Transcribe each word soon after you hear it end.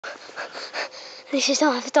This is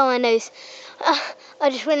Dollman for Dollman News. I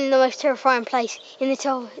just went in the most terrifying place in the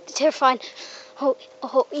terrifying hole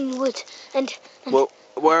in the woods. And well,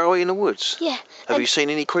 where are we in the woods? Yeah. Have you seen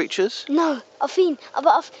any creatures? No, I think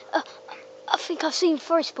I've seen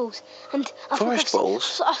forest balls. And Forest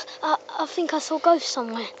balls? I think I saw ghosts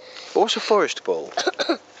somewhere. What's a forest ball?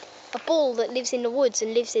 A ball that lives in the woods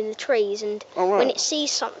and lives in the trees, and when it sees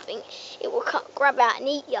something, it will grab out and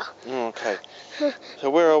eat you. Oh, okay. So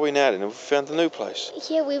where are we now then? Have we found a new place?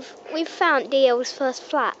 Yeah, we've found DL's first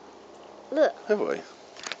flat. Look. Have we?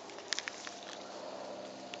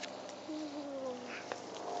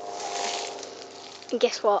 And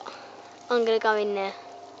guess what? I'm gonna go in there.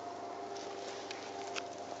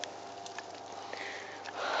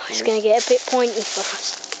 It's gonna get a bit pointy for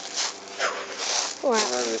us. Alright.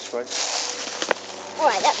 Over this way.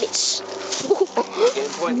 Alright, that bit's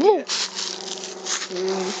getting pointy yet?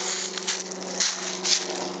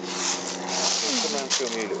 Come around and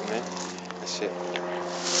film me a little man. That's it.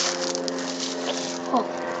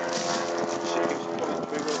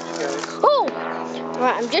 Oh!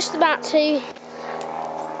 Right, I'm just about to...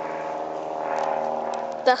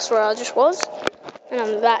 That's where I just was. And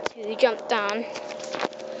I'm about to jump down.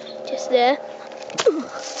 Just there.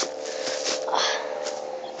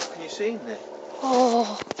 What can you see in there?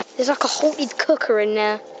 Oh, there's like a haunted cooker in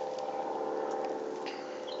there.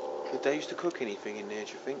 Did they used to cook anything in there,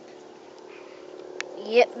 do you think?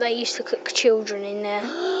 Yep, they used to cook children in there.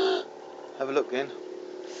 Have a look then.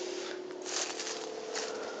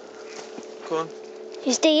 Come on.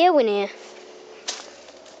 Is DL in here?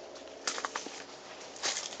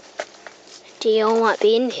 DL might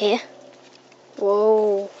be in here.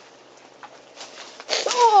 Whoa.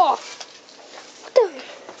 Oh!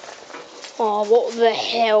 Oh, what the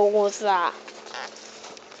hell was that?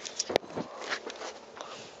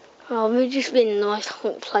 Oh, we've just been in the most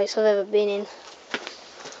haunted place I've ever been in.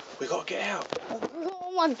 We gotta get out.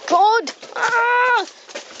 Oh my god! Ah!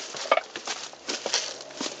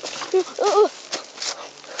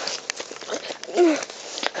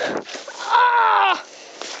 Ah!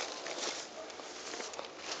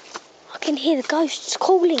 I can hear the ghosts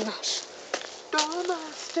calling us.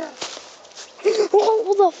 Dollmaster.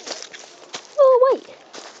 What the Oh, wait.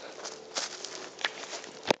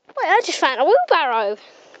 Wait, I just found a wheelbarrow.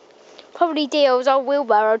 Probably DL's old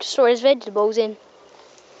wheelbarrow to store his vegetables in.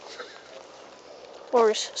 Or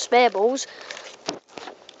his spare balls.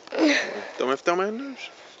 Dollman for Dollman News.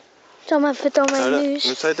 Dollman for Dollman News.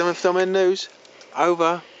 Let's say Dollman for Dollman News.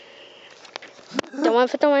 Over. Dollman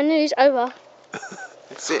for Dollman News. Over.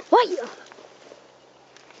 That's it. Wait!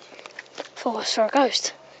 Thought I saw a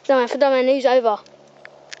ghost. Dollman for Dollman News. Over.